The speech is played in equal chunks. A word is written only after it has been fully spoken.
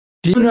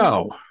Do you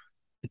know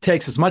it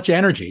takes as much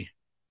energy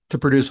to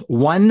produce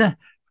 1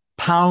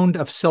 pound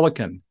of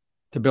silicon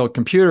to build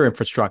computer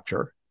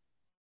infrastructure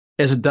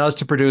as it does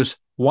to produce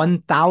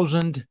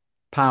 1,000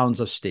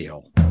 pounds of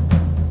steel?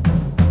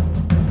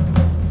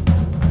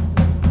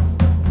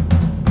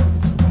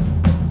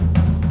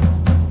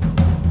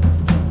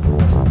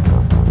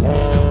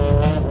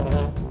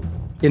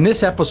 In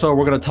this episode,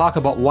 we're going to talk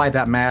about why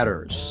that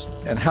matters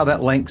and how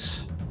that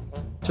links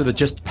to the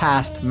just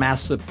passed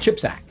massive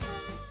CHIPS Act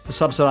to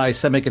subsidize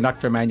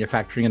semiconductor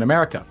manufacturing in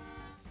America,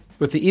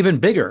 with the even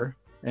bigger,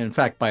 in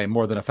fact, by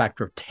more than a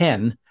factor of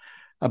 10,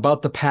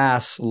 about to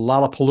pass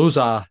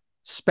Lollapalooza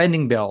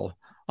spending bill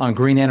on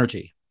green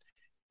energy.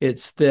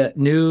 It's the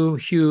new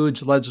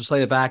huge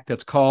legislative act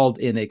that's called,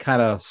 in a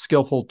kind of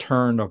skillful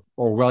turn of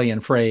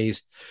Orwellian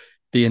phrase,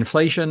 the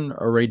Inflation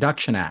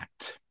Reduction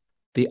Act,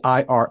 the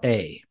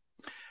IRA.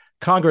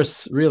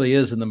 Congress really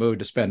is in the mood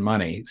to spend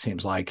money, it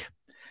seems like.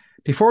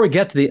 Before we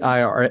get to the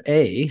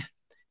IRA,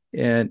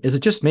 and is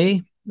it just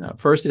me?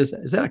 First, is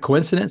that a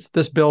coincidence?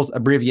 This bill's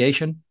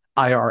abbreviation,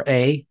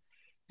 IRA,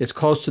 is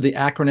close to the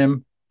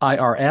acronym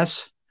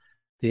IRS,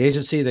 the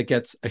agency that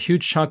gets a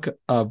huge chunk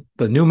of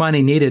the new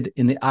money needed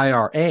in the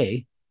IRA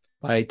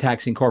by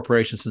taxing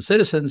corporations and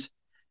citizens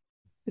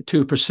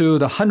to pursue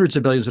the hundreds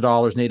of billions of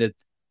dollars needed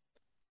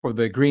for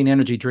the green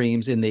energy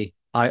dreams in the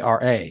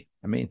IRA.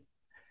 I mean,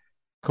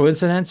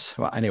 coincidence?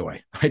 Well,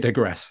 anyway, I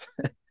digress.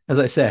 As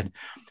I said,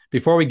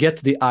 before we get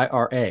to the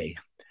IRA,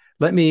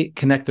 let me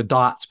connect the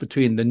dots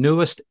between the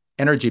newest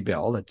energy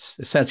bill. That's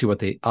essentially what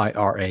the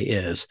IRA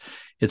is.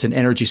 It's an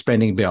energy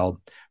spending bill.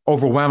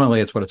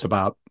 Overwhelmingly, it's what it's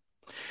about.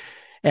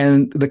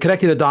 And the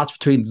connecting the dots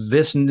between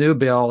this new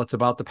bill that's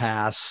about to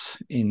pass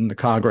in the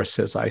Congress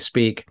as I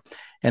speak,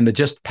 and the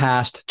just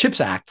passed CHIPS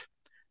Act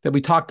that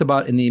we talked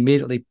about in the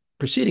immediately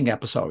preceding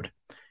episode.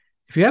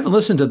 If you haven't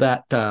listened to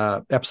that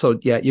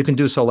episode yet, you can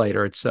do so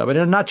later. But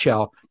in a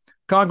nutshell,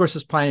 Congress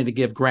is planning to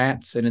give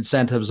grants and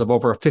incentives of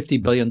over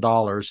 $50 billion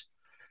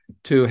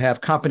to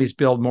have companies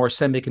build more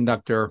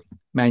semiconductor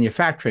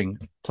manufacturing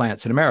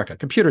plants in America,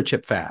 computer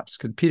chip fabs,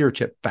 computer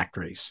chip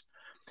factories.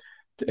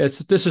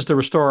 This is to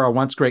restore our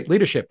once great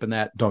leadership in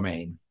that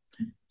domain.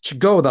 It should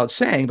go without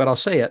saying, but I'll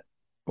say it,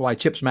 why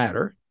chips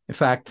matter. In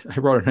fact, I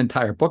wrote an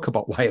entire book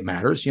about why it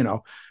matters,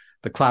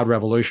 the cloud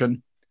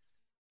revolution.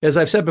 As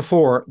I've said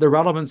before, the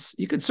relevance,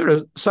 you could sort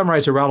of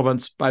summarize the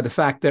relevance by the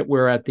fact that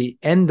we're at the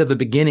end of the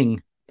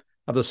beginning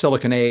of the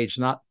Silicon Age,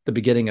 not the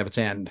beginning of its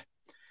end.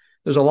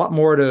 There's a lot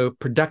more to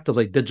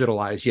productively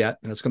digitalize yet,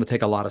 and it's going to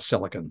take a lot of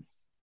silicon.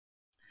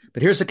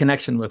 But here's the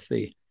connection with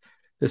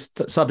this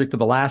subject of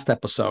the last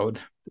episode,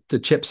 the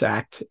CHIPS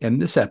Act,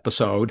 and this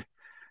episode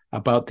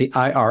about the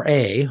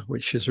IRA,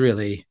 which is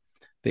really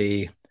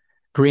the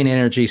Green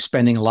Energy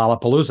Spending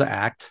Lollapalooza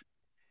Act.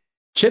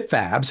 Chip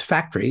fabs,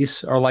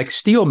 factories, are like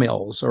steel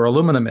mills or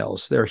aluminum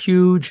mills. They're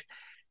huge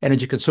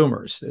energy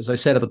consumers. As I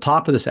said at the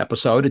top of this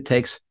episode, it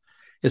takes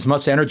as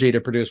much energy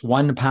to produce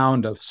 1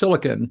 pound of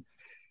silicon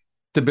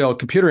to build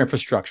computer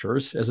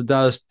infrastructures as it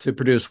does to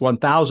produce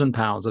 1,000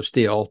 pounds of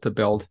steel to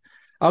build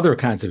other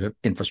kinds of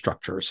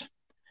infrastructures.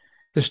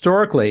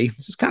 Historically,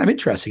 this is kind of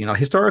interesting.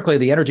 Historically,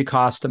 the energy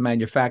costs to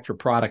manufacture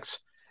products,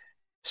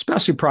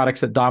 especially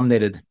products that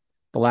dominated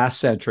the last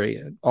century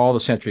and all the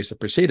centuries that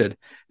preceded,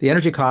 the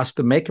energy cost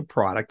to make a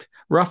product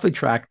roughly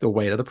tracked the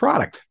weight of the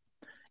product.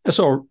 And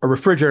so a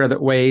refrigerator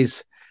that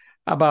weighs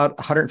about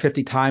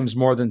 150 times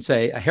more than,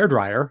 say, a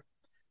hairdryer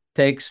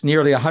takes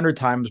nearly 100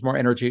 times more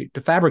energy to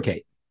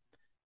fabricate.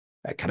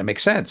 That kind of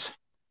makes sense.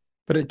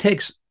 But it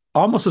takes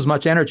almost as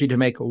much energy to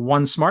make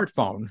one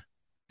smartphone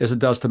as it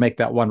does to make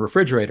that one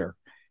refrigerator.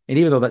 And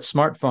even though that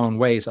smartphone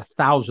weighs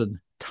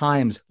 1,000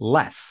 times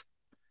less,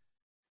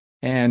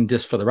 and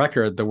just for the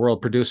record, the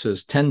world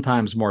produces 10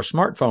 times more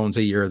smartphones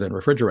a year than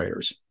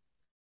refrigerators.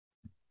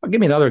 I'll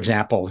give you another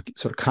example,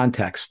 sort of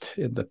context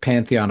in the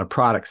pantheon of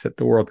products that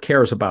the world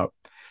cares about.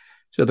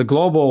 So the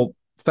global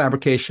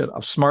fabrication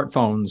of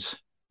smartphones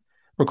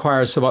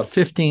requires about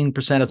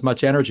 15% as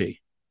much energy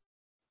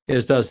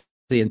as does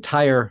the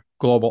entire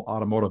global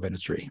automotive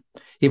industry,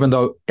 even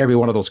though every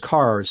one of those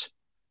cars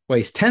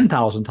weighs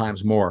 10,000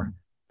 times more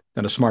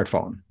than a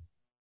smartphone.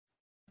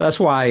 That's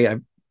why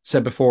I've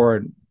said before,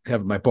 and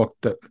have in my book,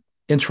 the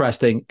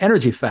interesting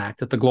energy fact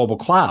that the global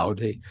cloud,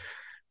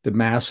 the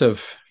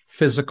massive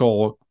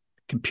physical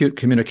compute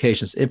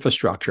communications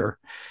infrastructure,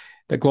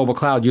 the global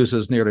cloud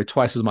uses nearly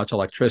twice as much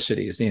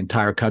electricity as the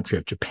entire country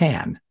of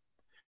Japan,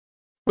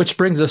 which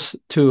brings us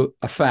to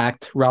a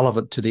fact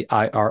relevant to the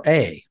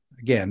IRA.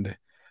 Again, the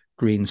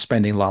green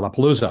spending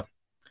Lollapalooza.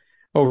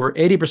 Over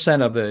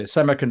 80% of the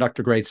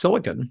semiconductor grade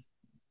silicon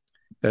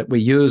that we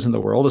use in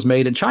the world is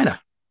made in China,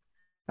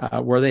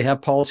 where they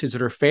have policies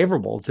that are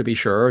favorable, to be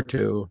sure,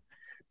 to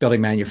building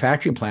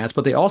manufacturing plants,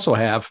 but they also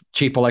have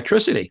cheap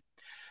electricity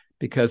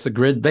because the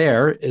grid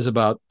there is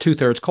about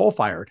 2/3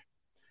 coal-fired.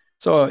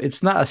 So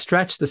it's not a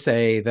stretch to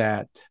say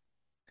that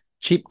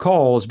cheap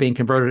coal is being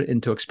converted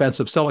into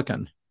expensive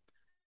silicon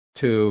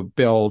to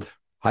build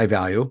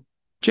high-value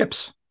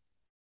chips,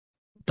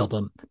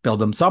 build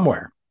them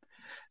somewhere.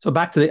 So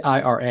back to the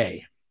IRA.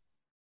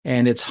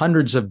 And it's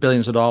hundreds of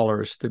billions of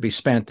dollars to be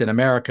spent in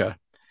America,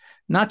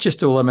 not just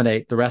to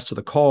eliminate the rest of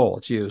the coal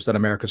that's used in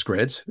America's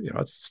grids.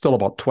 It's still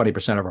about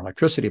 20% of our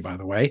electricity, by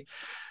the way,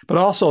 but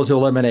also to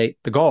eliminate,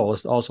 the goal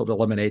is also to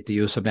eliminate the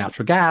use of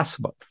natural gas,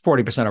 about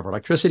 40% of our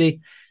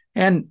electricity.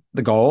 And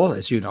the goal,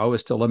 as you know,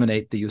 is to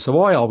eliminate the use of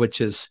oil,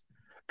 which is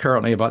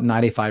currently about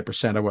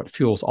 95% of what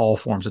fuels all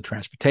forms of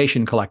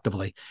transportation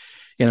collectively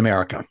in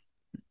America.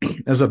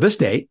 As of this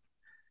date,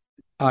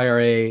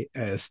 IRA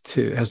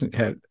hasn't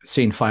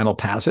seen final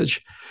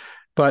passage,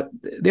 but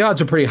the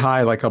odds are pretty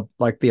high. Like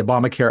the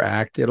Obamacare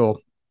Act, it'll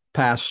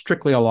pass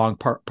strictly along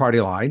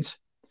party lines,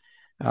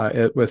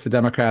 with the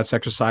Democrats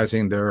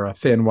exercising their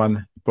thin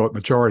one-vote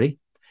majority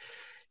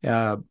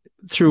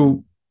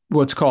through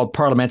what's called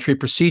parliamentary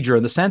procedure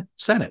in the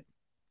Senate.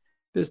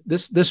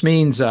 This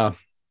means,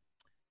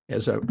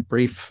 as a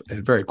brief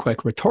and very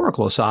quick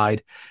rhetorical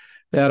aside,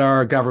 that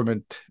our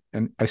government,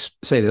 and I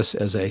say this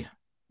as a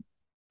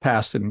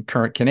past and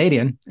current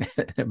Canadian,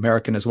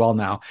 American as well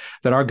now,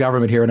 that our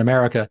government here in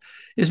America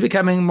is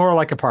becoming more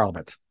like a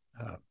parliament,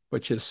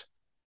 which is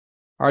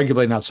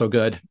arguably not so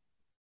good.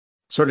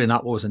 Certainly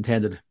not what was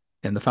intended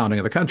in the founding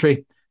of the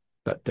country,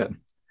 but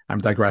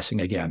I'm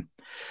digressing again.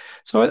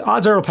 So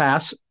odds are it'll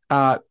pass.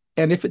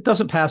 And if it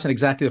doesn't pass in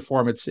exactly the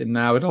form it's in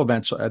now, it'll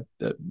eventually,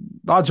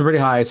 odds are pretty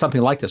high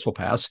something like this will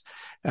pass.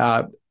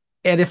 And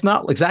if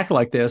not exactly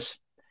like this,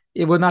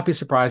 it would not be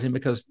surprising,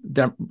 because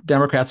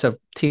Democrats have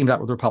teamed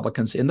up with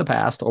Republicans in the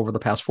past, over the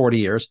past 40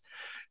 years,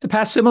 to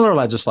pass similar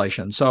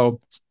legislation. So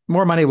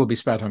more money will be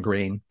spent on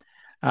green.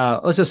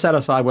 Let's just set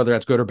aside whether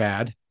that's good or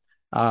bad.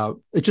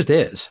 It just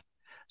is.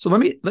 So let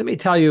me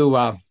tell you.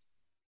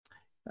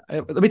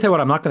 Let me tell you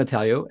what I'm not going to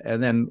tell you,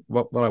 and then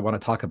what I want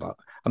to talk about.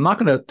 I'm not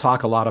going to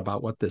talk a lot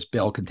about what this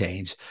bill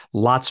contains.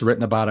 Lots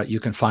written about it. You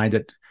can find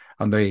it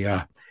on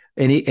the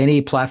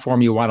any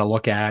platform you want to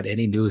look at,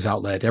 any news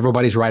outlet.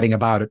 Everybody's writing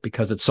about it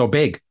because it's so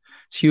big.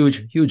 It's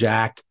huge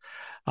act.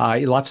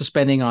 Lots of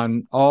spending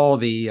on all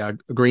the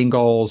green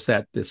goals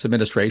that this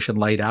administration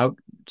laid out.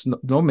 It's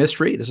no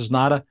mystery. This is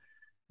not a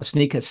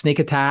sneak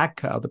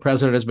attack. The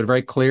president has been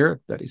very clear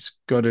that he's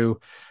going to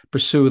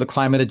pursue the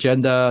climate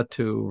agenda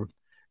to,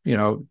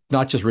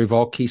 not just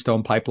revoke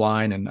Keystone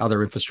Pipeline and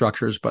other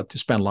infrastructures, but to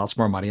spend lots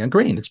more money on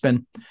green.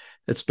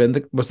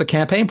 Was the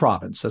campaign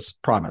promise.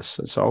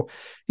 And so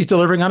he's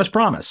delivering on his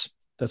promise.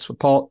 That's what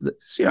Paul,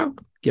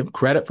 give him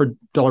credit for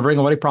delivering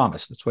on what he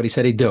promised. That's what he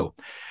said he'd do.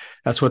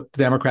 That's what the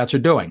Democrats are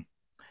doing.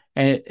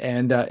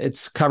 And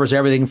it covers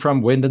everything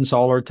from wind and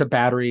solar to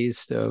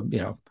batteries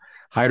to,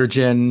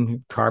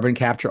 hydrogen, carbon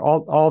capture,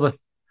 all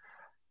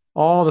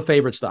the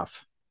favorite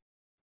stuff.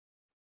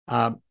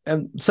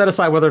 And set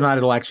aside whether or not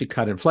it'll actually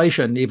cut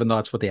inflation, even though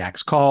that's what the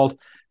act's called.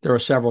 There are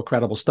several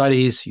credible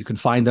studies. You can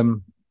find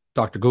them,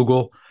 Dr.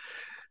 Google,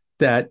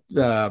 that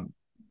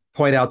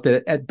point out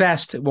that at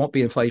best it won't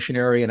be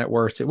inflationary, and at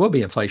worst it will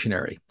be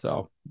inflationary.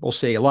 So we'll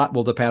see. A lot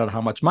will depend on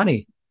how much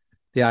money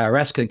the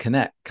IRS can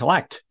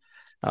collect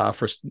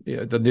for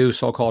the new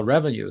so-called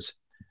revenues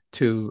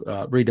to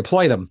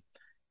redeploy them.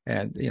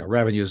 And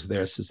revenues,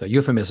 this is a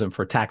euphemism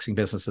for taxing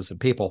businesses and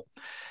people,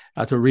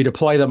 to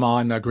redeploy them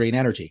on green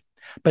energy.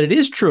 But it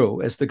is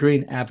true, as the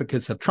green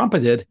advocates have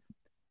trumpeted,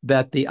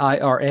 that the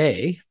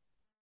IRA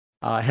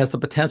has the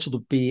potential to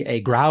be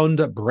a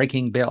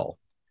groundbreaking bill.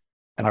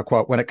 And I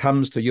quote, when it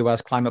comes to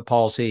U.S. climate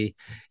policy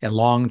and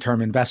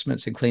long-term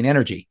investments in clean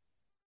energy,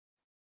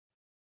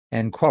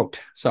 end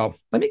quote. So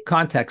let me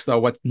context, though,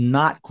 what's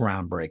not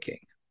groundbreaking.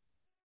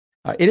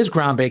 It is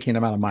groundbreaking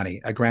amount of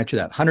money. I grant you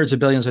that. Hundreds of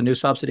billions of new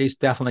subsidies,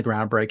 definitely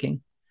groundbreaking.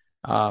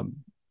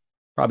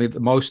 Probably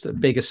the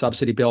biggest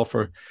subsidy bill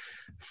for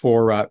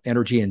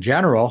energy in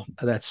general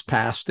that's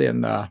passed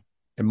in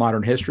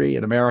modern history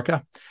in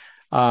America.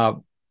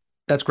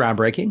 That's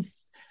groundbreaking.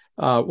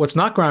 What's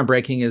not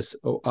groundbreaking is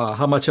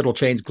how much it'll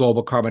change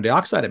global carbon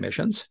dioxide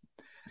emissions.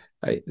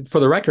 For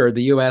the record,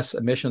 the U.S.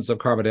 emissions of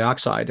carbon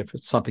dioxide, if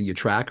it's something you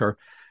track, are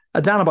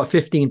down about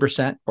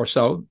 15% or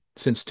so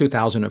since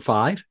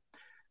 2005.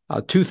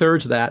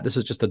 Two-thirds of that, this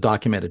is just a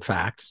documented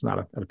fact, it's not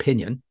an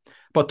opinion,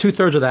 but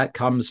two-thirds of that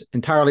comes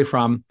entirely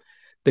from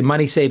the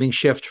money-saving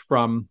shift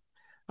from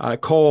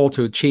coal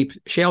to cheap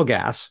shale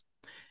gas.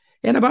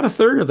 And about a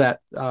third of that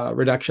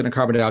reduction in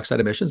carbon dioxide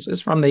emissions is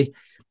from the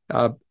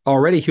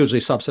already hugely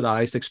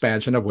subsidized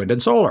expansion of wind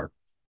and solar.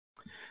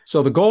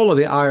 So the goal of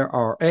the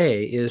IRA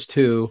is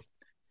to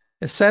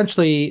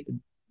essentially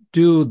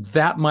do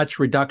that much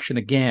reduction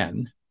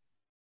again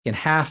in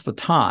half the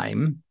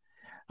time,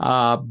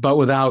 but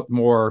without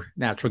more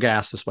natural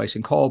gas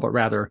displacing coal, but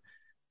rather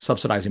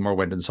subsidizing more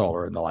wind and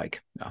solar and the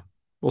like.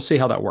 We'll see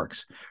how that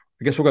works.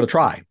 I guess we're going to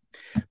try.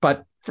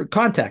 But for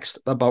context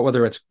about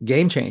whether it's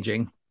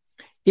game-changing,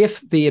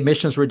 if the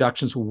emissions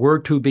reductions were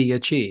to be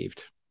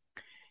achieved,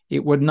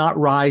 it would not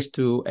rise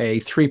to a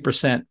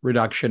 3%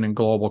 reduction in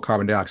global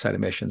carbon dioxide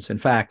emissions. In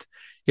fact,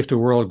 if the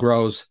world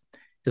grows,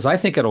 as I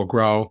think it'll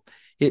grow,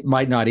 it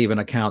might not even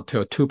account to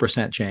a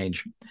 2%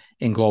 change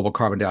in global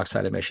carbon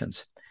dioxide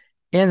emissions,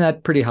 and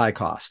at pretty high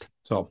cost.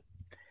 So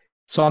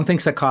some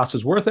thinks that cost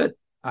is worth it.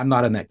 I'm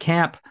not in that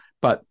camp,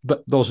 but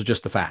those are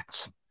just the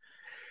facts.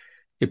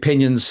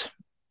 opinions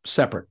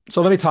separate.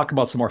 So let me talk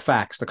about some more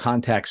facts to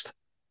context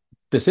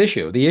this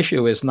issue. The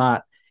issue is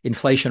not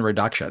inflation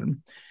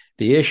reduction.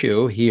 The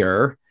issue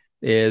here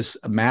is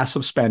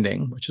massive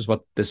spending, which is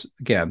what this,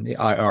 again, the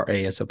IRA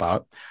is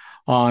about,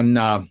 on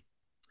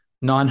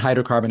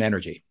non-hydrocarbon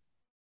energy.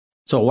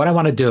 So what I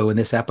want to do in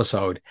this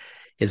episode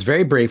is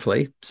very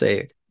briefly,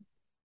 say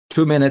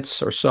 2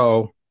 minutes or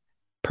so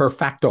per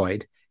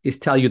factoid, is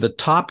tell you the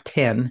top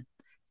 10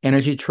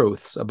 energy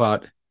truths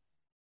about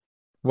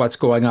what's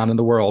going on in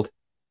the world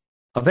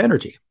of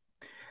energy.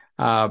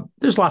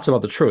 There's lots of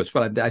other truths,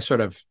 but I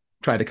sort of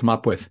tried to come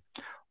up with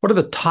what are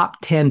the top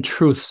 10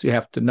 truths you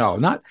have to know,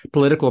 not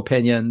political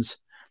opinions,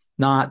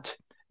 not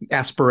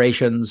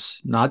aspirations,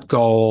 not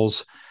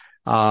goals,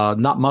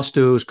 not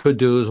must-dos,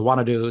 could-dos,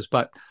 wanna-dos,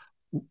 but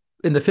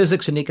in the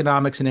physics and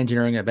economics and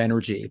engineering of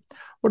energy,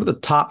 what are the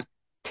top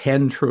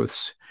 10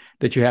 truths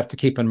that you have to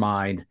keep in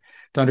mind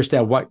to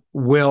understand what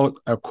will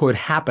or could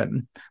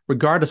happen,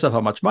 regardless of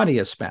how much money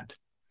is spent?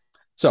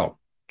 So,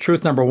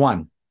 truth number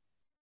one,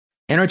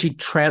 energy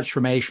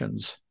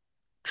transitions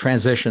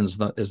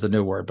is the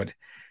new word, but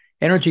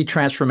energy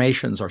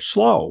transformations are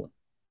slow,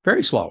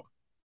 very slow.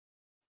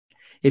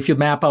 If you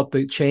map out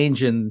the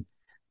change in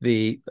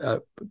the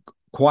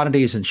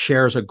quantities and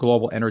shares of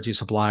global energy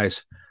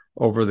supplies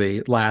over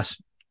the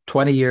last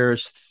 20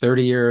 years,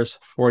 30 years,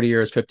 40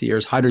 years, 50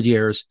 years, 100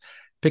 years,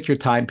 pick your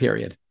time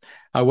period.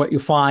 What you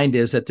find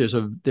is that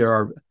there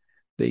are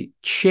the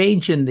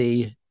change in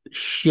the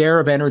share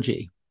of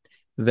energy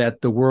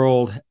that the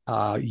world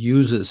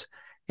uses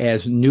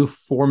as new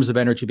forms of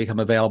energy become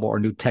available or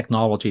new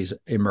technologies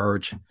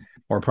emerge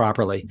more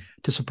properly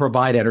to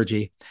provide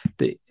energy.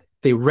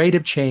 The rate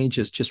of change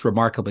is just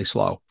remarkably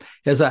slow.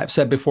 As I've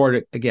said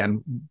before,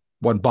 again,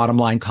 one bottom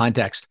line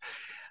context,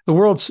 the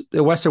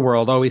Western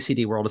world,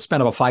 OECD world, has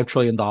spent about $5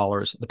 trillion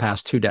in the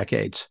past 2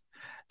 decades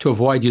to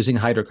avoid using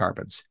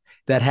hydrocarbons.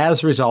 That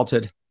has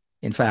resulted,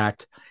 in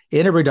fact,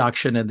 in a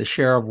reduction in the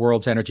share of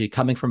world's energy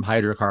coming from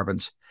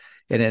hydrocarbons.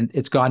 And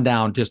it's gone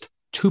down just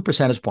 2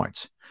 percentage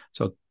points.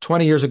 So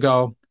 20 years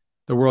ago,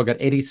 the world got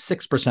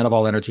 86% of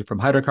all energy from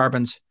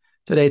hydrocarbons.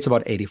 Today, it's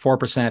about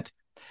 84%,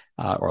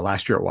 or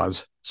last year it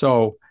was.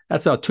 So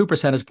that's a 2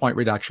 percentage point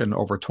reduction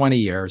over 20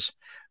 years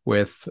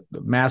with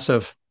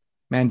massive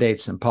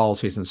mandates and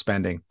policies and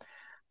spending.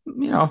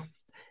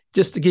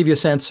 Just to give you a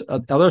sense,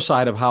 the other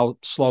side of how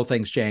slow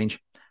things change,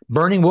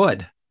 burning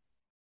wood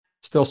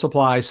still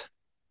supplies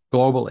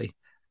globally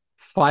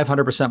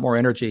 500% more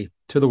energy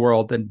to the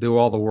world than do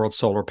all the world's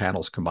solar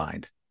panels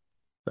combined.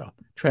 So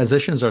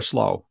transitions are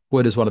slow.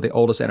 Wood is one of the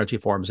oldest energy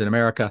forms in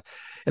America,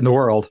 in the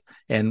world,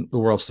 and the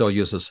world still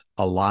uses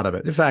a lot of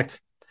it. In fact,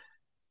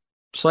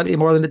 slightly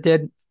more than it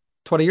did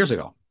 20 years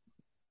ago.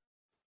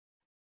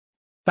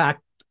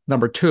 Fact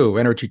number 2,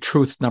 energy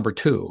truth number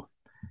 2,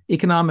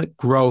 economic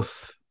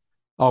growth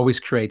always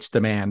creates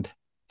demand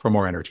for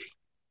more energy.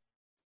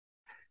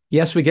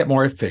 Yes, we get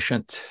more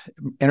efficient.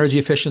 Energy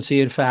efficiency,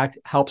 in fact,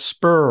 helps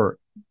spur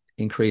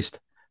increased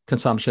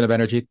consumption of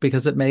energy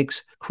because it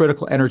makes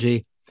critical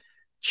energy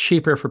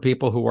cheaper for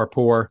people who are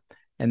poor,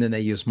 and then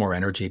they use more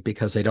energy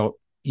because they don't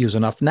use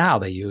enough now.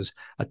 They use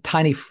a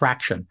tiny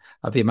fraction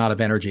of the amount of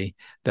energy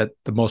that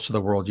the most of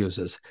the world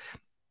uses.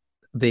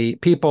 The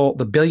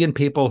billion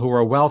people who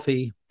are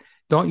wealthy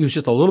don't use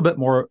just a little bit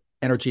more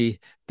energy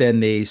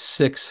than the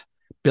 6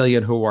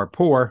 billion who are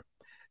poor.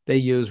 They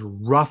use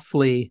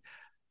roughly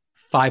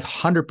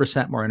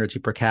 500% more energy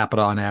per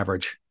capita on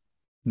average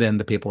than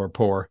the people who are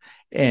poor.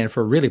 And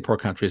for really poor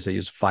countries, they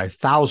use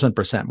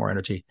 5,000% more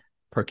energy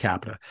per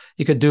capita.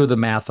 You could do the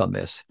math on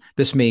this.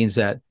 This means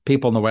that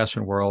people in the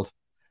Western world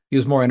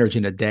use more energy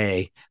in a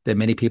day than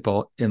many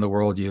people in the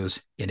world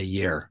use in a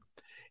year.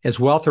 As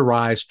wealth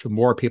arrives to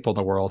more people in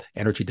the world,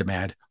 energy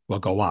demand will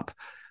go up.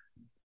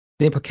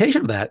 The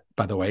implication of that,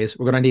 by the way, is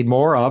we're going to need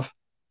more of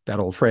that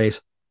old phrase,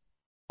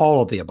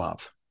 all of the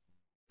above.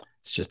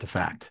 It's just a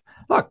fact.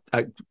 Look,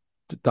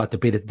 not to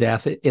beat it to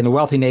death, in the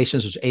wealthy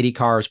nations, there's 80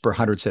 cars per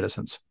 100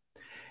 citizens.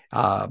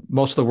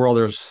 Most of the world,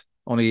 there's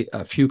only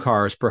a few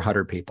cars per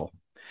 100 people.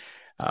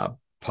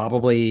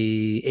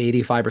 Probably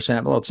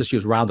 85%, well, let's just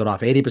use rounded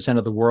off, 80%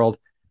 of the world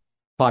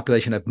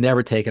population have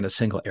never taken a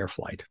single air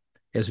flight.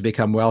 As we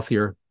become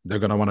wealthier, they're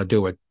going to want to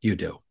do what you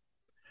do.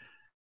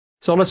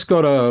 So let's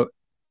go to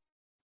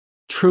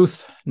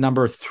truth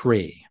number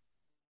 3.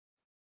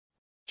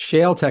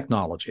 Shale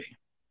technology.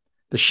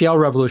 The shale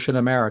revolution in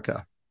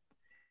America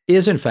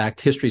is, in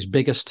fact, history's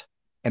biggest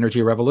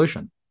energy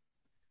revolution.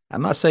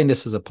 I'm not saying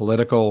this is a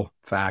political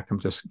fact. I'm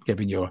just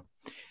giving you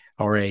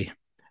a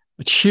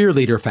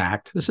cheerleader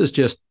fact. This is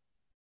just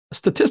a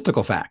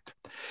statistical fact.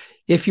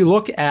 If you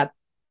look at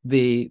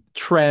the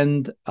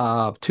trend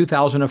of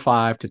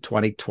 2005 to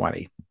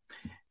 2020,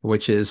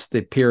 which is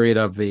the period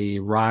of the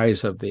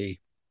rise of the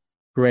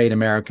great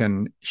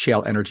American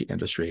shale energy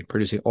industry,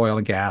 producing oil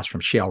and gas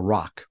from shale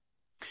rock.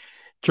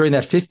 During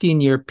that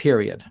 15-year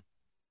period,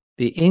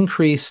 the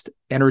increased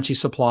energy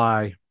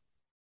supply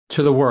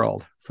to the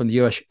world from the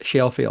U.S.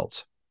 shale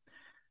fields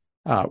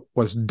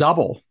was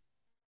double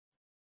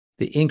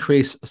the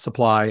increased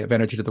supply of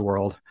energy to the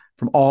world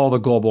from all the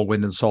global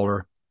wind and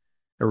solar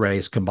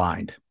arrays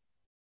combined.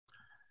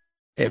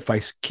 If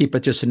I keep it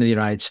just in the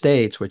United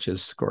States, which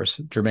is, of course,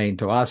 germane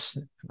to us,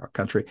 our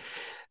country,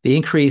 the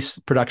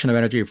increased production of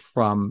energy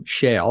from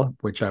shale,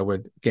 which I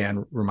would,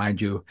 again, remind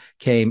you,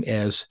 came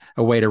as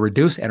a way to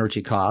reduce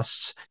energy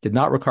costs, did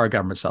not require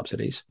government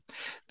subsidies,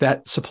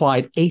 that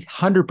supplied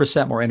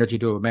 800% more energy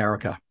to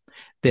America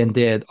than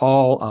did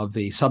all of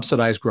the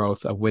subsidized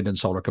growth of wind and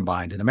solar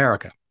combined in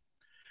America.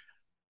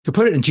 To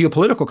put it in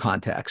geopolitical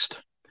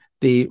context,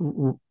 the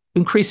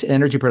increase in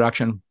energy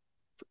production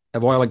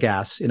of oil and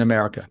gas in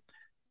America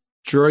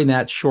during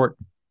that short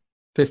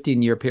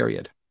 15-year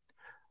period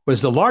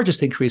was the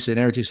largest increase in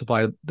energy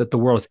supply that the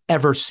world has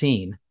ever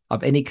seen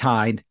of any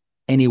kind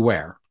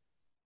anywhere.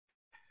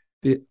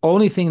 The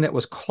only thing that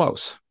was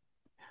close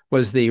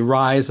was the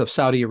rise of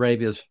Saudi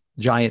Arabia's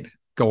giant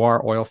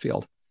Ghawar oil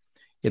field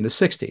in the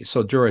 60s.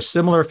 So during a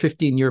similar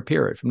 15-year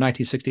period from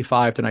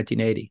 1965 to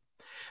 1980,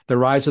 the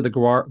rise of the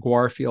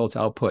Ghawar field's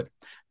output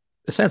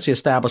essentially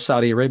established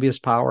Saudi Arabia's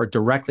power,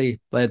 directly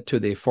led to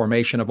the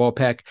formation of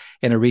OPEC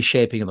and a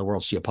reshaping of the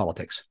world's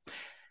geopolitics.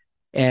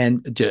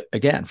 And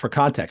again, for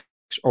context,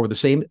 over the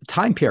same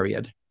time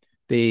period,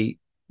 the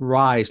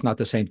rise, not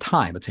the same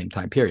time, but same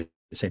time period,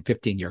 the same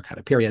 15-year kind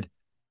of period,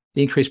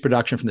 the increased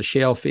production from the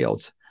shale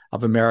fields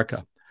of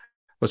America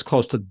was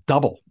close to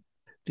double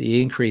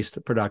the increased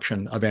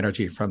production of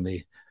energy from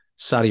the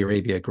Saudi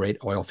Arabia great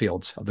oil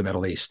fields of the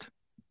Middle East.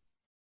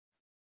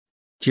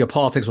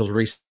 Geopolitics was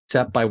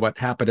reset by what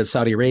happened in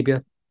Saudi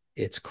Arabia.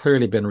 It's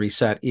clearly been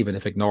reset, even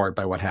if ignored,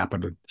 by what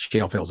happened in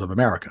shale fields of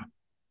America.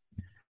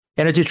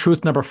 Energy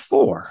truth number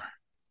 4.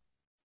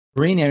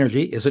 Green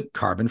energy isn't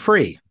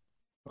carbon-free.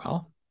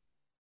 Well,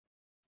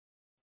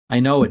 I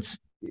know it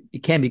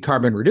can be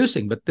carbon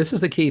reducing, but this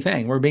is the key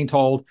thing. We're being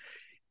told,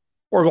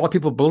 or a lot of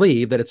people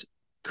believe, that it's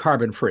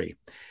carbon-free.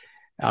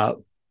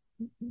 The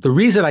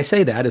reason I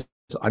say that is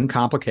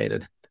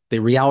uncomplicated. The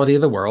reality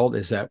of the world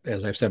is that,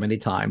 as I've said many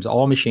times,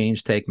 all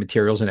machines take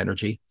materials and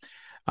energy,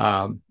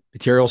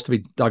 materials to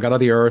be dug out of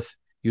the earth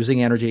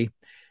using energy,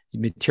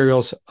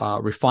 materials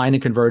refined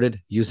and converted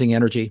using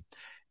energy,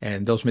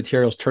 and those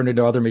materials turned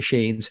into other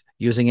machines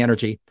using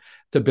energy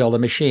to build a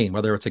machine,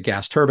 whether it's a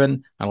gas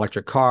turbine, an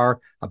electric car,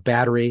 a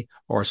battery,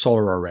 or a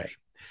solar array.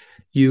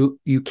 You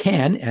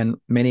can, and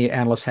many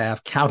analysts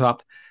have, count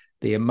up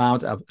the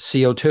amount of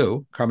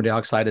CO2, carbon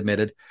dioxide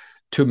emitted,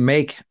 to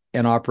make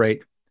and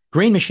operate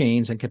green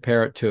machines and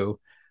compare it to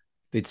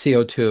the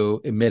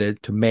CO2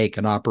 emitted to make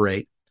and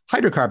operate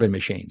hydrocarbon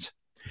machines.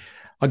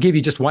 I'll give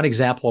you just one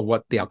example of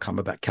what the outcome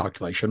of that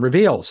calculation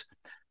reveals.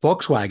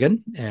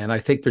 Volkswagen, and I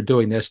think they're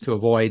doing this to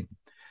avoid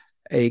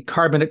a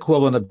carbon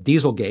equivalent of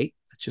Dieselgate,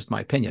 that's just my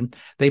opinion.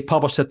 They've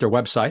published at their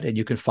website, and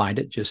you can find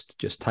it.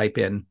 Just type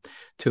in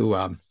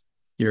to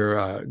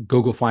your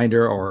Google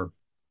Finder or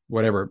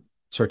whatever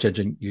search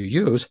engine you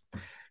use,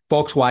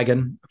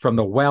 Volkswagen from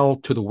the well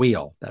to the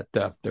wheel,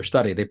 that their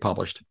study they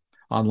published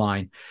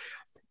online.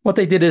 What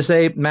they did is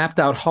they mapped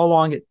out how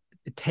long it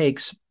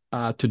takes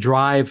to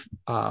drive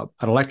an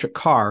electric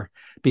car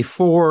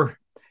before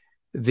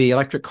the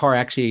electric car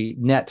actually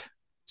net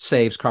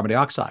saves carbon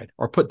dioxide.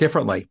 Or put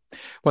differently,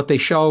 what they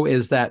show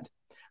is that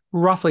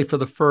roughly for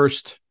the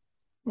first,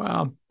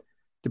 well,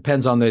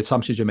 depends on the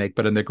assumptions you make,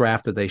 but in the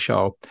graph that they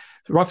show,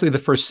 roughly the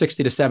first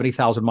 60 to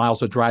 70,000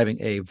 miles of driving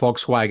a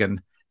Volkswagen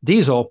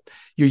diesel,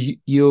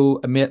 you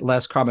emit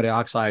less carbon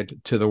dioxide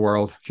to the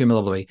world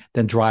cumulatively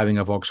than driving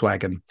a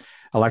Volkswagen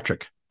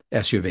electric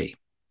SUV.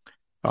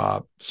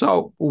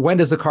 So when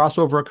does the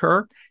crossover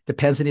occur?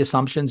 Depends on the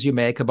assumptions you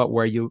make about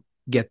where you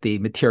get the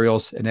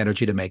materials and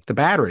energy to make the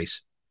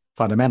batteries,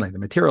 fundamentally, the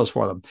materials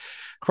for them.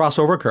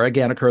 Crossover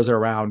occurs at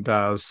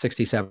around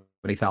 60,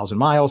 70,000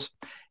 miles,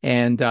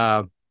 and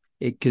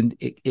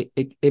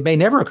it may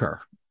never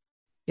occur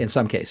in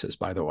some cases,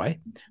 by the way.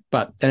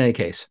 But in any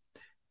case,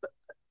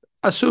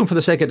 assume for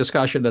the sake of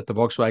discussion that the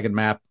Volkswagen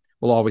map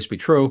will always be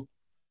true.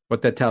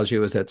 What that tells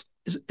you is that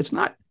it's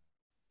not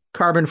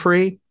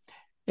carbon-free,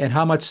 and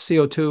how much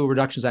CO2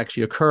 reductions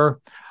actually occur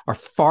are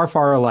far,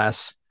 far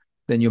less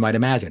than you might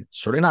imagine.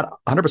 Certainly not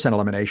 100%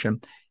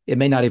 elimination. It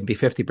may not even be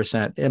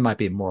 50%. It might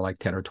be more like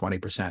 10 or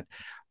 20%,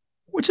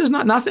 which is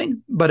not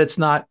nothing, but it's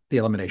not the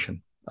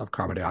elimination of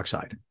carbon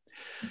dioxide.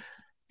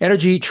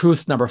 Energy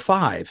truth number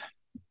 5.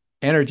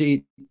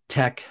 Energy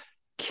tech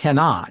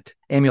cannot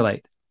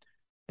emulate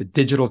the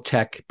digital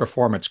tech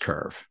performance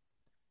curve.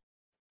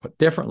 Put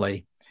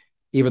differently,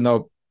 even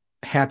though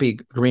happy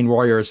green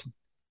warriors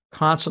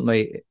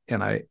constantly,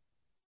 and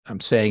I'm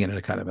saying it in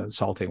a kind of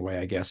insulting way,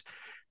 I guess,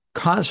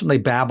 constantly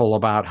babble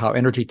about how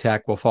energy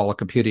tech will follow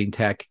computing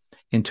tech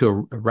into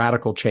a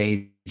radical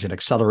change and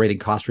accelerating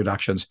cost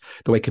reductions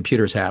the way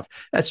computers have.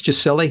 That's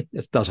just silly.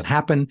 It doesn't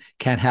happen,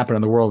 can't happen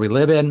in the world we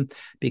live in,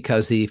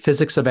 because the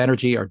physics of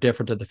energy are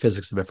different than the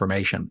physics of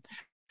information.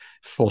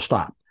 Full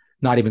stop.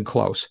 Not even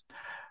close.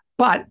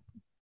 But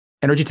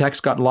energy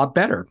tech's gotten a lot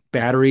better.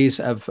 Batteries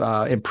have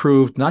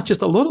improved not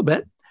just a little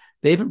bit,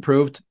 they've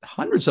improved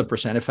hundreds of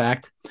percent. In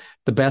fact,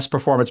 the best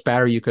performance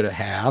battery you could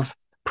have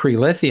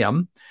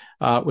pre-lithium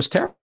was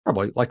terrible.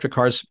 Electric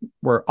cars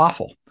were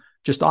awful,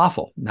 just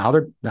awful. Now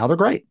they're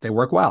great. They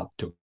work well.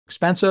 Too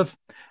expensive,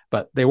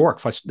 but they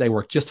work. They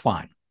work just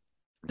fine.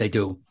 They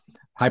do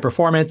high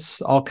performance,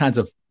 all kinds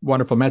of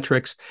wonderful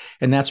metrics,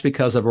 and that's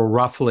because of a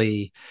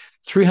roughly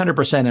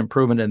 300%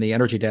 improvement in the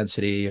energy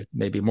density,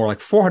 maybe more like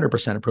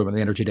 400% improvement in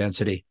the energy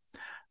density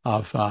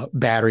of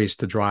batteries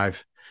to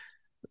drive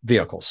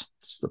vehicles.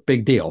 It's a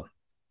big deal,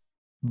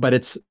 but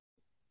it's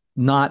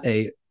not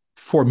a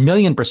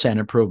 4,000,000%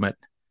 improvement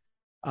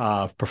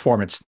of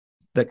performance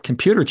that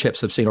computer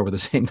chips have seen over the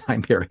same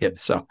time period.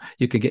 So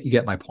you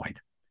get my point.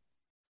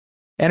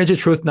 Energy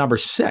truth number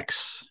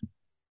 6.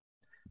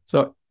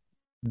 So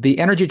the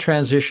energy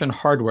transition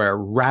hardware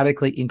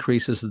radically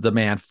increases the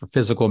demand for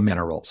physical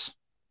minerals.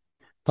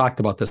 Talked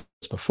about this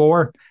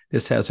before.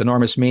 This has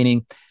enormous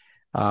meaning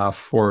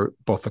for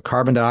both the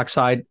carbon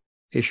dioxide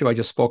issue I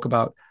just spoke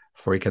about,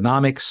 for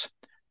economics,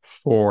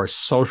 for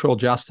social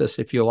justice,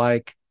 if you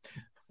like,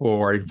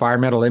 for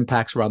environmental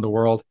impacts around the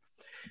world.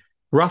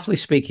 Roughly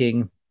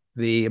speaking,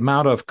 the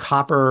amount of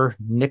copper,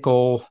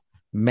 nickel,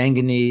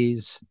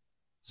 manganese,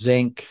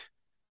 zinc,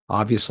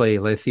 obviously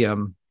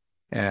lithium,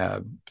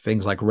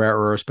 things like rare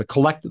earths, but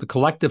the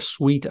collective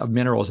suite of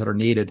minerals that are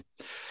needed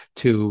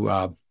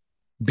to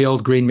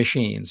build green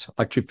machines,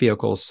 electric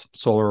vehicles,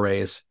 solar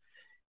arrays,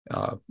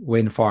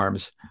 wind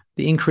farms,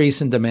 the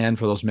increase in demand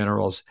for those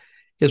minerals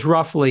is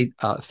roughly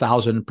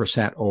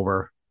 1,000%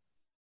 over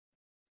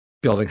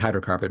building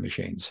hydrocarbon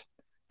machines.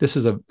 This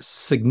is a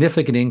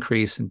significant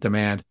increase in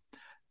demand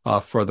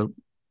for the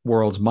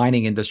world's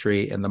mining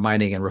industry and the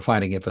mining and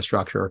refining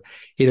infrastructure.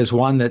 It is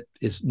one that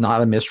is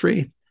not a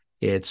mystery.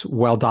 It's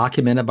well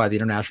documented by the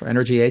International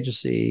Energy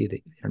Agency,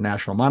 the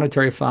International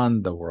Monetary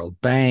Fund, the World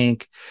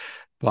Bank,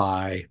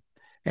 by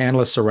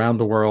analysts around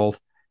the world.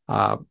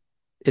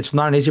 It's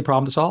not an easy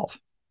problem to solve,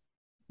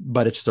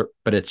 but it's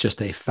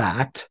just a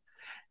fact,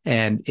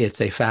 and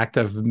it's a fact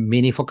of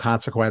meaningful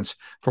consequence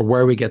for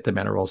where we get the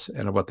minerals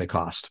and what they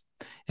cost,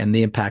 and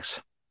the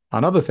impacts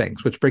on other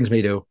things. Which brings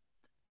me to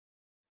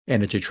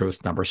energy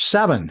truth number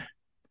 7.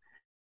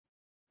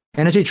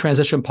 Energy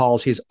transition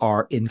policies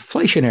are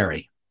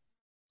inflationary.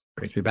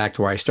 Brings me back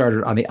to where I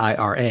started on the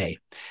IRA.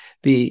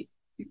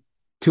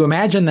 To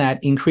imagine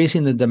that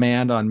increasing the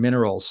demand on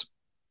minerals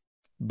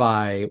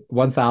by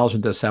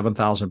 1,000 to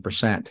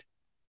 7,000%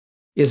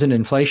 isn't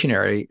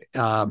inflationary,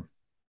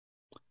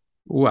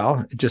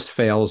 well, it just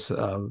fails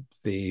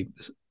the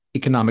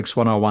Economics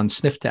 101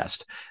 sniff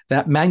test.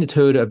 That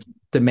magnitude of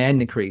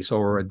demand increase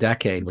over a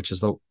decade, which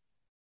is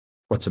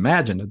what's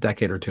imagined, a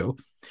decade or two,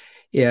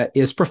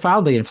 is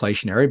profoundly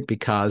inflationary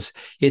because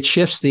it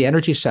shifts the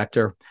energy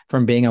sector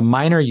from being a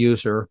minor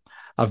user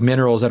of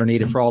minerals that are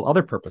needed for all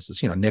other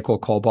purposes, nickel,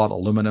 cobalt,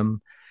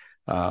 aluminum,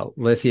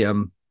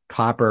 lithium,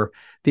 copper.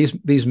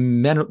 These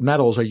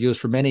metals are used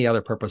for many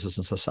other purposes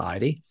in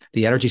society.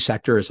 The energy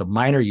sector is a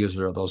minor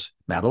user of those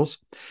metals.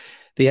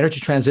 The energy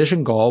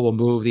transition goal will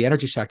move the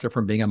energy sector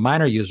from being a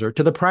minor user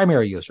to the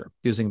primary user,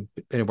 using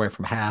anywhere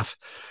from half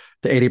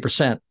to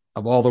 80%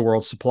 of all the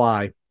world's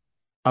supply,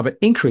 of an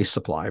increased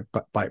supply,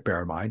 but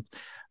bear in mind,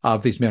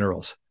 of these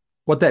minerals.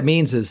 What that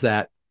means is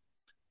that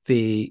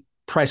the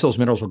price of those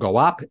minerals will go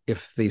up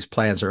if these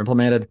plans are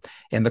implemented,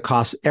 and the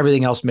cost,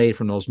 everything else made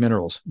from those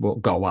minerals, will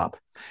go up,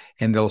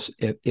 and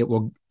it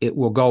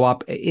will go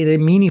up in a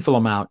meaningful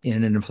amount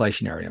in an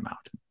inflationary amount.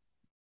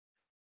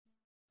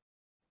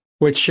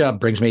 Which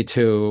brings me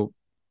to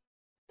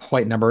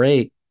point number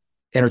 8,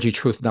 energy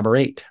truth number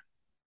 8.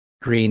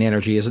 Green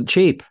energy isn't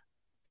cheap.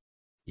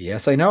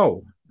 Yes, I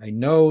know. I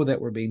know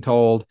that we're being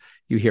told,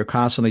 you hear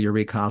constantly, you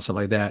read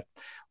constantly, that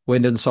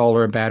wind and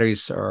solar and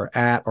batteries are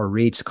at or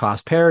reach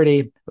cost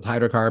parity with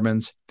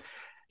hydrocarbons.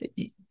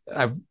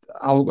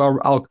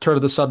 I'll turn to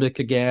the subject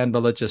again,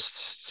 but let's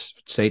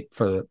just state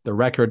for the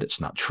record,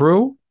 it's not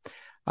true.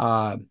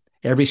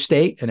 Every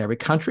state and every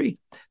country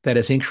that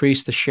has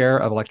increased the share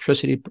of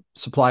electricity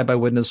supplied by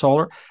wind and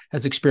solar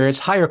has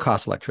experienced higher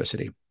cost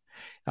electricity,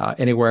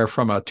 anywhere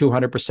from a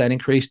 200%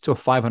 increase to a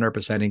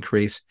 500%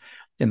 increase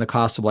in the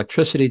cost of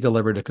electricity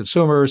delivered to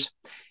consumers,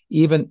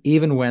 even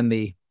when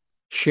the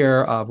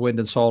share of wind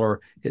and solar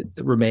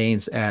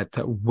remains at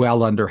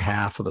well under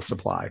half of the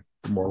supply,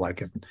 more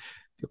like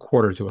a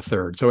quarter to a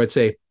third. So it's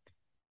a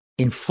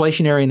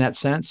inflationary in that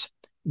sense,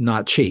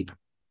 not cheap.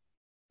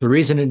 The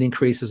reason it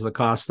increases the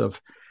cost of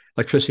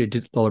electricity to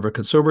deliver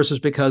consumers is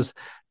because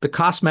the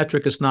cost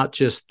metric is not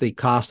just the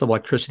cost of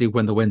electricity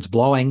when the wind's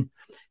blowing,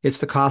 it's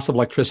the cost of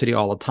electricity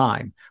all the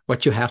time,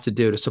 what you have to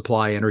do to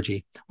supply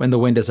energy when the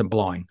wind isn't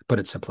blowing, put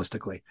it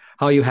simplistically,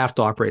 how you have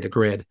to operate a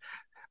grid,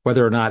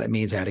 whether or not it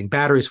means adding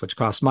batteries, which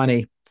costs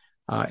money,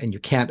 and you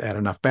can't add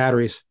enough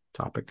batteries,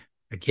 topic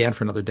again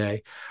for another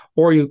day,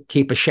 or you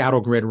keep a shadow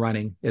grid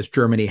running, as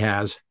Germany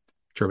has.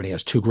 Germany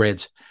has 2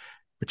 grids,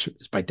 which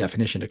is by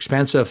definition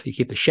expensive. You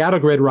keep the shadow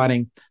grid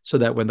running so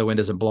that when the wind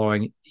isn't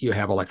blowing, you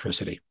have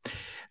electricity.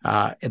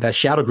 And that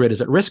shadow grid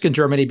is at risk in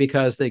Germany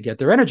because they get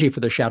their energy for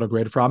the shadow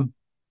grid from,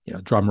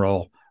 drum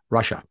roll,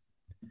 Russia.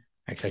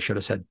 Actually, I should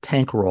have said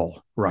tank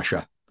roll,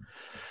 Russia.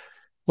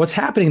 What's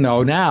happening,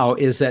 though, now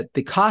is that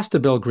the cost to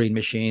build green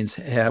machines,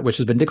 which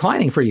has been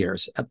declining for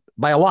years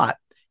by a lot,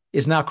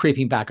 is now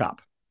creeping back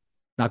up,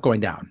 not going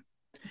down.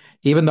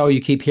 Even though you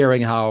keep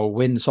hearing how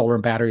wind, solar,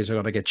 and batteries are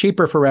going to get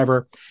cheaper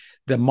forever,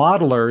 the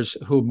modelers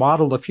who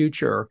model the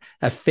future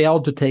have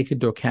failed to take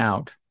into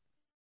account,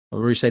 I'll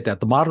restate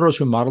that, the modelers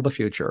who model the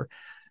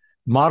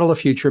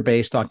future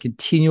based on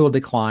continual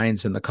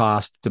declines in the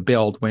cost to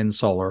build wind,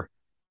 solar,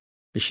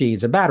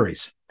 machines, and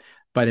batteries.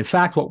 But in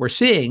fact, what we're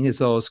seeing is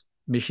those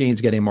machines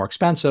getting more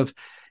expensive,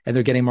 and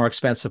they're getting more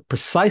expensive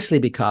precisely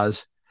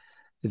because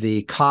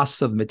the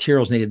costs of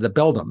materials needed to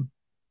build them,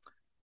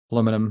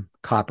 aluminum,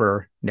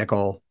 copper,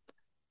 nickel,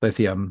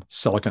 lithium,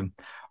 silicon,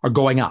 are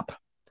going up.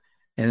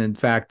 And in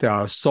fact,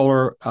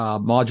 solar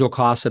module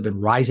costs have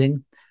been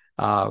rising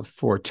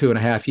for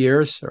 2.5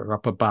 years, or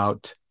up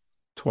about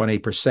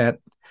 20%.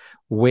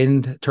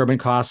 Wind turbine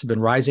costs have been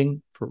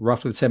rising for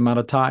roughly the same amount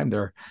of time.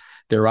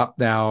 They're up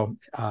now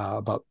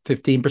about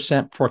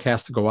 15%,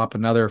 forecast to go up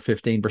another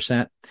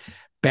 15%.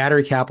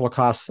 Battery capital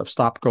costs have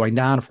stopped going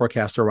down,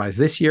 forecast to rise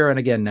this year and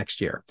again next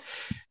year.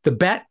 The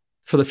bet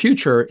for the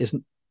future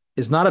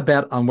is not a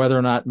bet on whether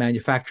or not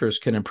manufacturers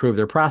can improve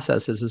their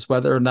processes, is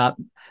whether or not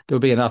there'll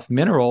be enough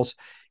minerals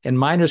and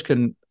miners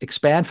can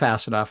expand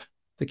fast enough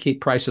to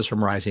keep prices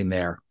from rising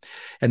there.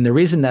 And the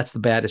reason that's the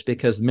bet is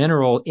because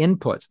mineral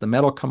inputs, the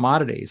metal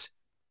commodities,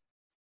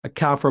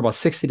 account for about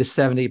 60 to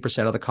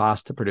 70% of the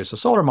cost to produce a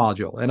solar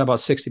module and about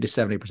 60 to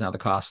 70% of the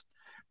cost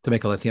to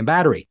make a lithium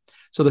battery.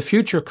 So the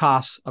future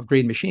costs of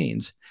green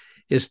machines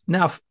is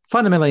now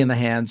fundamentally in the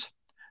hands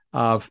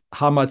of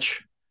how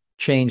much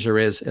change there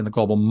is in the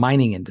global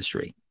mining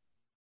industry.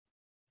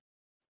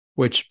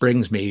 Which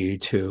brings me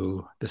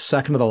to the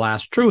second of the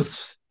last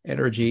truths,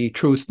 energy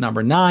truth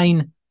number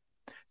 9.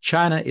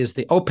 China is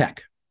the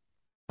OPEC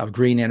of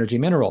green energy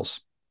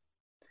minerals.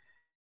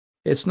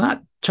 It's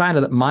not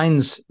China that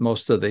mines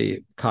most of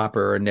the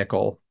copper and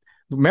nickel.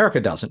 America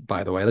doesn't,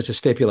 by the way. Let's just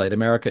stipulate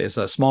America is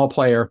a small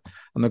player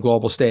on the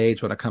global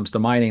stage when it comes to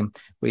mining.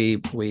 We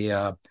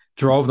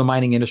drove the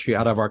mining industry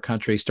out of our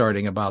country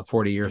starting about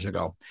 40 years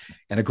ago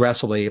and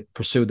aggressively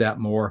pursued that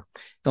more.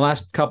 In the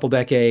last couple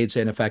decades,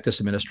 and in fact, this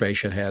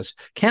administration has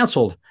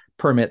canceled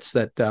permits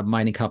that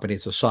mining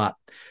companies have sought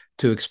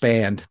to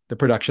expand the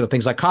production of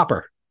things like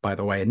copper, by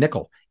the way, and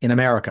nickel in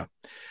America.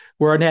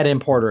 We're a net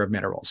importer of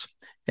minerals.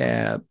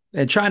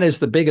 And China is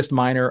the biggest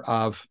miner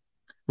of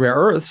rare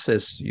earths,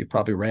 as you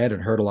probably read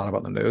and heard a lot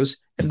about in the news.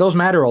 And those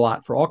matter a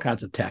lot for all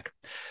kinds of tech.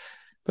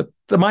 But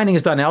the mining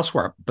is done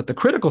elsewhere. But the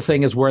critical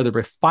thing is where the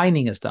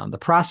refining is done, the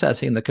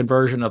processing, the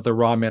conversion of the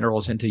raw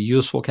minerals into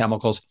useful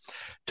chemicals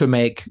to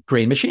make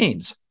green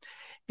machines.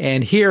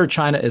 And here,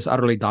 China is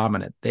utterly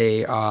dominant. They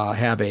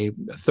have a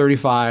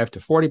 35 to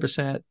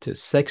 40% to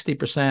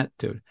 60%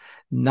 to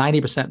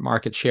 90%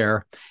 market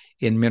share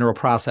in mineral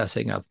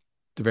processing of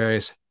the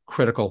various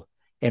critical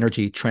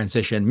energy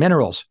transition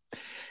minerals.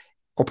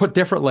 Or put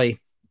differently,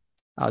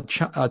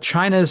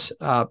 China's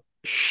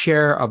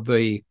share of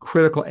the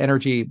critical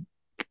energy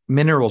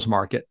minerals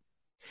market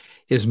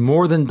is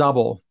more than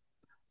double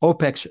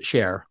OPEC's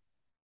share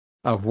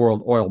of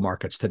world oil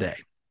markets today.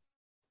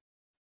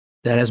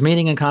 That has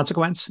meaning and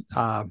consequence.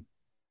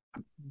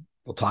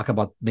 We'll talk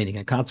about meaning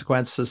and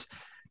consequences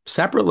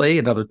separately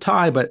another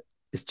time, but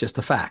it's just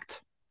a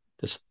fact.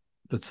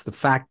 That's the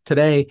fact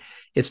today.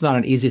 It's not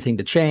an easy thing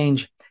to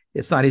change.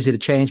 It's not easy to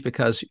change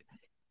because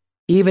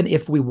even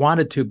if we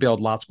wanted to build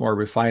lots more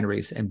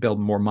refineries and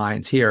build more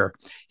mines here,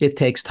 it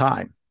takes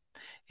time.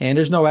 And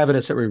there's no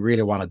evidence that we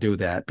really want to do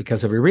that,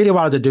 because if we really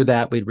wanted to do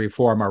that, we'd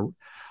reform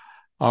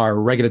our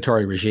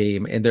regulatory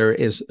regime. And there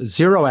is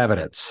zero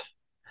evidence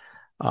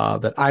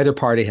that either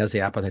party has the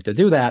appetite to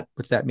do that,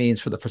 which that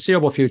means for the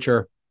foreseeable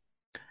future,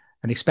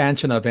 an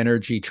expansion of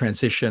energy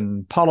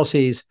transition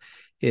policies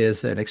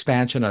is an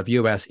expansion of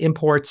U.S.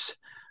 imports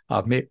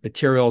of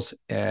materials,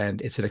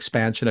 and it's an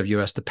expansion of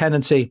U.S.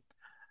 dependency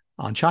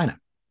on China.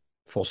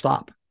 Full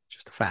stop.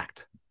 Just a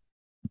fact.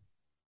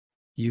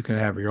 You can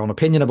have your own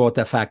opinion about what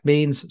that fact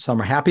means. Some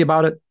are happy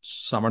about it.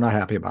 Some are not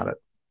happy about it.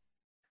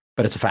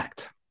 But it's a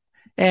fact.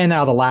 And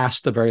now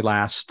the very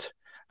last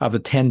of the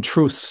 10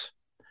 truths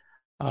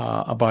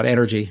about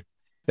energy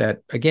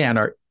that, again,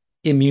 are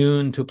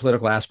immune to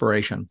political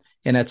aspiration.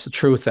 And that's the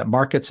truth that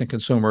markets and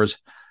consumers,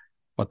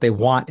 what they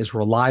want is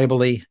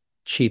reliably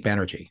cheap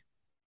energy.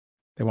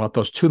 They want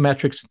those two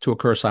metrics to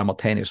occur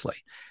simultaneously.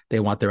 They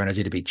want their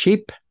energy to be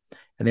cheap,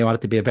 and they want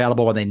it to be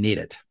available when they need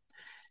it.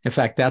 In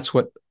fact, that's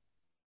what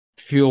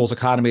fuels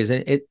economies.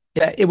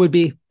 It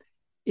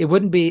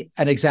wouldn't be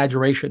an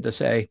exaggeration to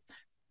say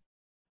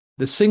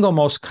the single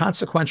most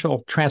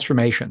consequential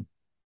transformation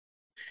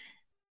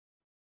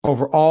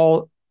over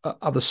all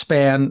of the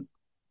span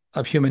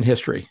of human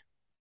history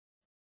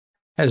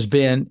has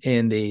been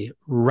in the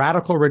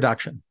radical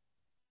reduction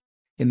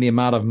in the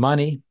amount of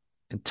money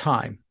and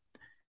time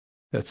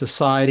that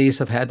societies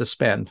have had to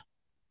spend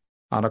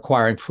on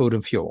acquiring food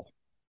and fuel.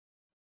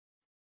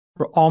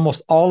 For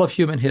almost all of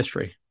human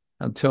history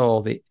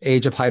until the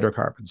age of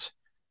hydrocarbons.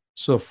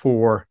 So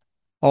for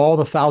all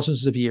the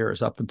thousands of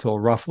years up until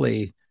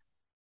roughly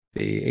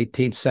the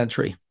 18th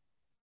century,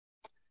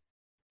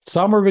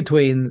 somewhere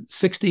between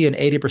 60 and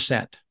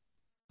 80%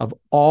 of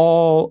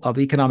all of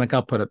the economic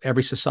output of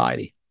every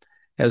society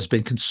has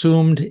been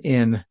consumed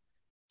in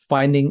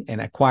finding and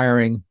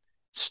acquiring,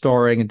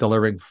 storing, and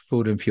delivering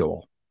food and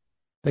fuel.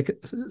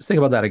 Think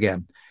about that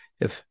again.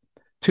 If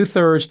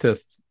 2/3 to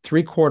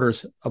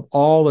 3/4 of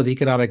all of the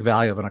economic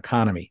value of an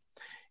economy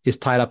is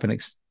tied up in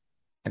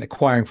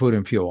acquiring food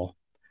and fuel,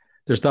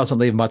 there doesn't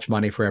leave much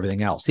money for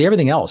everything else. See,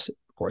 everything else,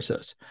 of course,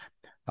 is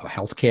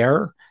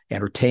healthcare,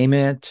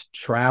 entertainment,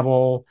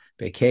 travel,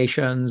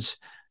 vacations,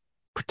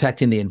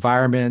 protecting the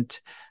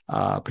environment,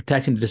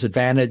 protecting the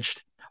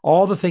disadvantaged.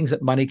 All the things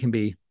that money can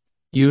be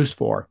used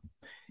for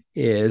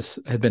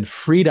have been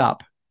freed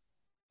up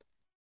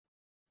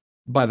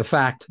by the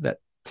fact that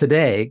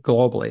today,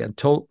 globally,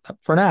 until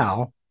for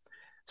now,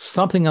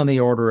 something on the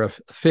order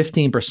of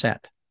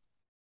 15%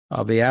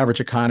 of the average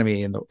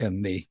economy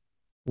in the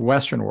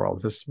Western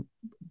world, this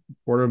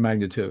order of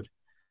magnitude,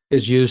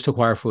 is used to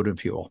acquire food and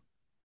fuel.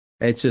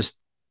 It's just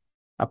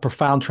a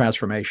profound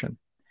transformation.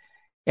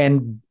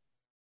 And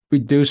we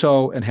do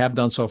so and have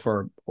done so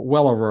for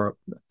well over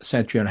a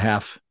century and a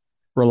half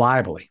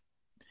reliably.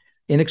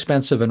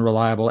 Inexpensive and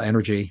reliable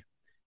energy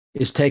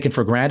is taken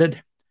for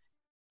granted.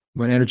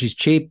 When energy is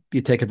cheap,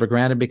 you take it for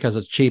granted because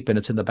it's cheap and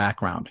it's in the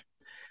background.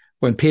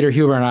 When Peter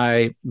Huber and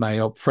I, my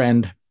old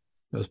friend,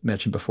 was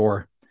mentioned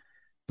before,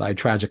 died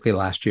tragically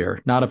last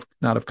year, not of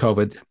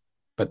COVID,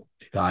 but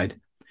he died.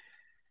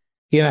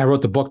 He and I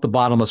wrote the book, The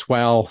Bottomless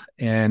Well,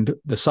 and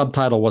the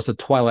subtitle was The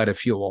Twilight of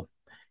Fuel.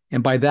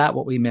 And by that,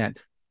 what we meant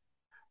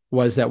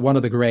was that one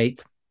of the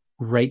great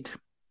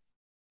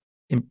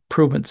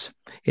improvements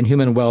in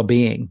human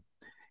well-being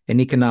and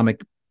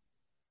economic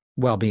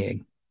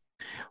well-being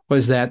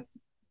was that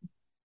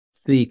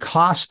the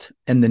cost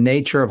and the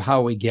nature of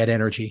how we get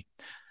energy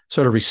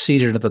sort of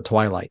receded at the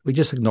twilight. We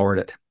just ignored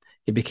it.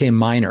 It became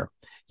minor.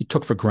 You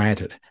took for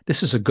granted.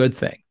 This is a good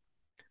thing.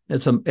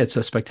 It's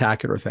a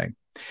spectacular thing.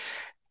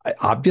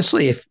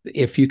 Obviously,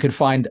 if you can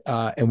find,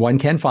 and one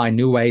can find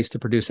new ways to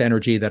produce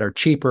energy that are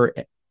cheaper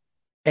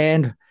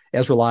and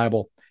as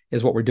reliable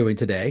as what we're doing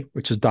today,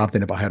 which is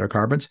dumping about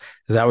hydrocarbons,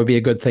 that would be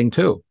a good thing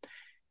too.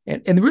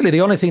 And really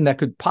the only thing that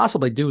could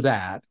possibly do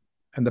that,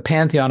 and the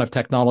pantheon of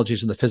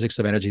technologies in the physics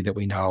of energy that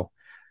we know,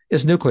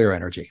 is nuclear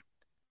energy,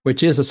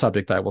 which is a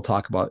subject I will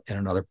talk about in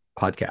another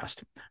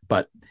podcast,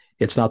 but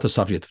it's not the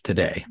subject of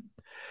today.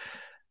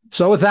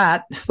 So with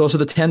that, those are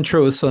the 10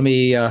 truths. Let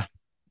me,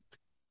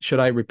 should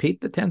I repeat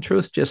the 10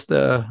 truths, just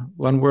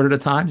one word at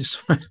a time? Just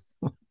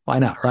why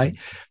not, right?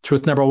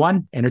 Truth number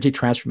 1, energy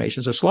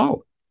transformations are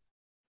slow.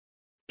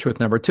 Truth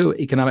number 2,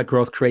 economic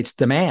growth creates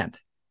demand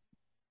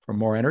for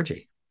more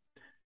energy.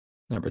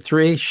 Number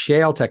 3,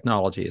 shale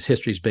technology is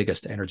history's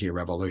biggest energy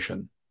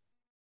revolution.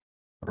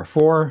 Number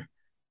 4,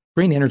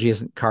 green energy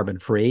isn't carbon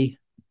free.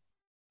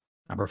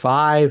 Number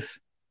 5,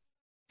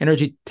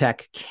 energy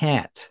tech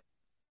can't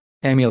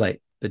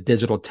emulate the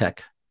digital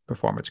tech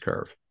performance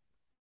curve.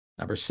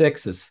 Number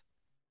 6 is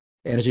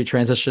energy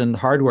transition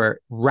hardware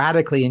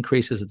radically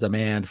increases the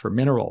demand for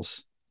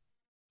minerals.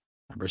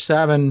 Number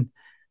 7,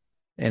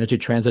 energy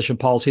transition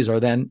policies are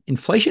then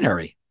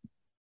inflationary.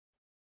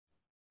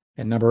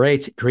 And number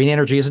 8, green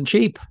energy isn't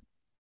cheap.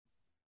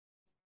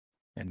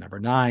 And number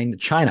 9,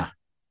 China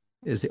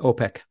is the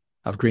OPEC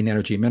of green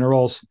energy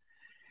minerals.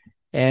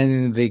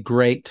 And the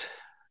great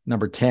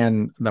number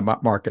 10, the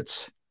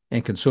markets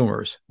and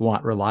consumers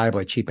want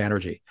reliably cheap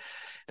energy.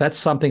 That's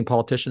something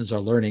politicians are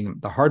learning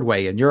the hard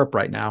way in Europe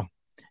right now.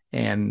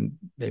 And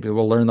maybe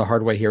we'll learn the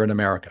hard way here in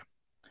America.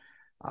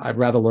 I'd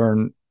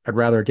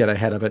rather get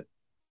ahead of it.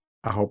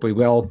 I hope we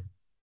will.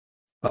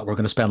 But we're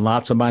going to spend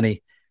lots of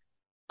money,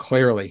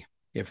 clearly,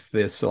 if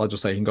this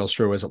legislation goes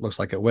through as it looks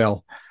like it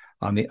will,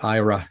 on the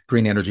IRA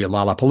green energy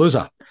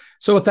Lollapalooza.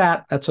 So with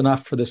that, that's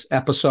enough for this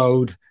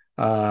episode.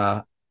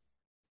 My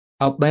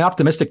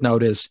optimistic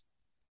note is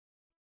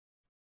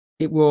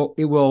it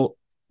will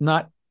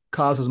not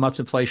cause as much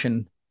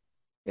inflation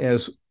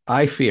as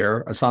I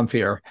fear, or some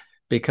fear,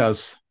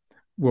 because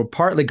we'll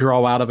partly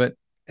grow out of it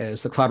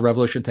as the cloud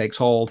revolution takes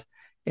hold.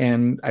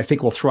 And I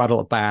think we'll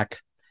throttle it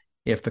back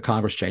if the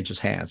Congress changes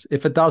hands.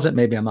 If it doesn't,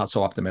 maybe I'm not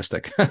so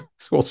optimistic.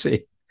 So we'll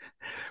see.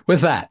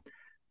 With that,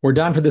 we're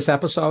done for this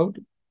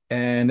episode.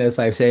 And as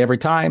I say every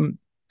time,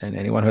 and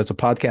anyone who has a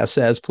podcast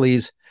says,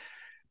 please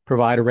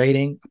provide a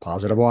rating, a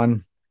positive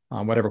one,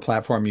 on whatever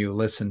platform you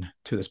listen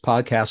to this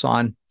podcast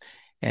on.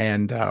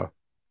 And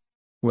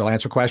we'll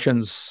answer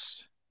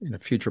questions in a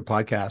future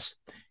podcast.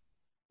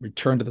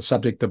 Return to the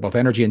subject of both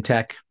energy and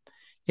tech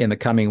in the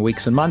coming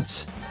weeks and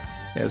months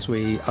as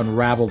we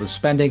unravel the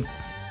spending.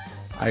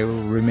 I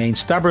will remain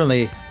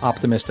stubbornly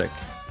optimistic.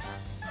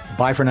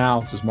 Bye for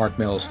now. This is Mark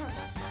Mills,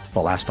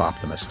 The Last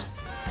Optimist.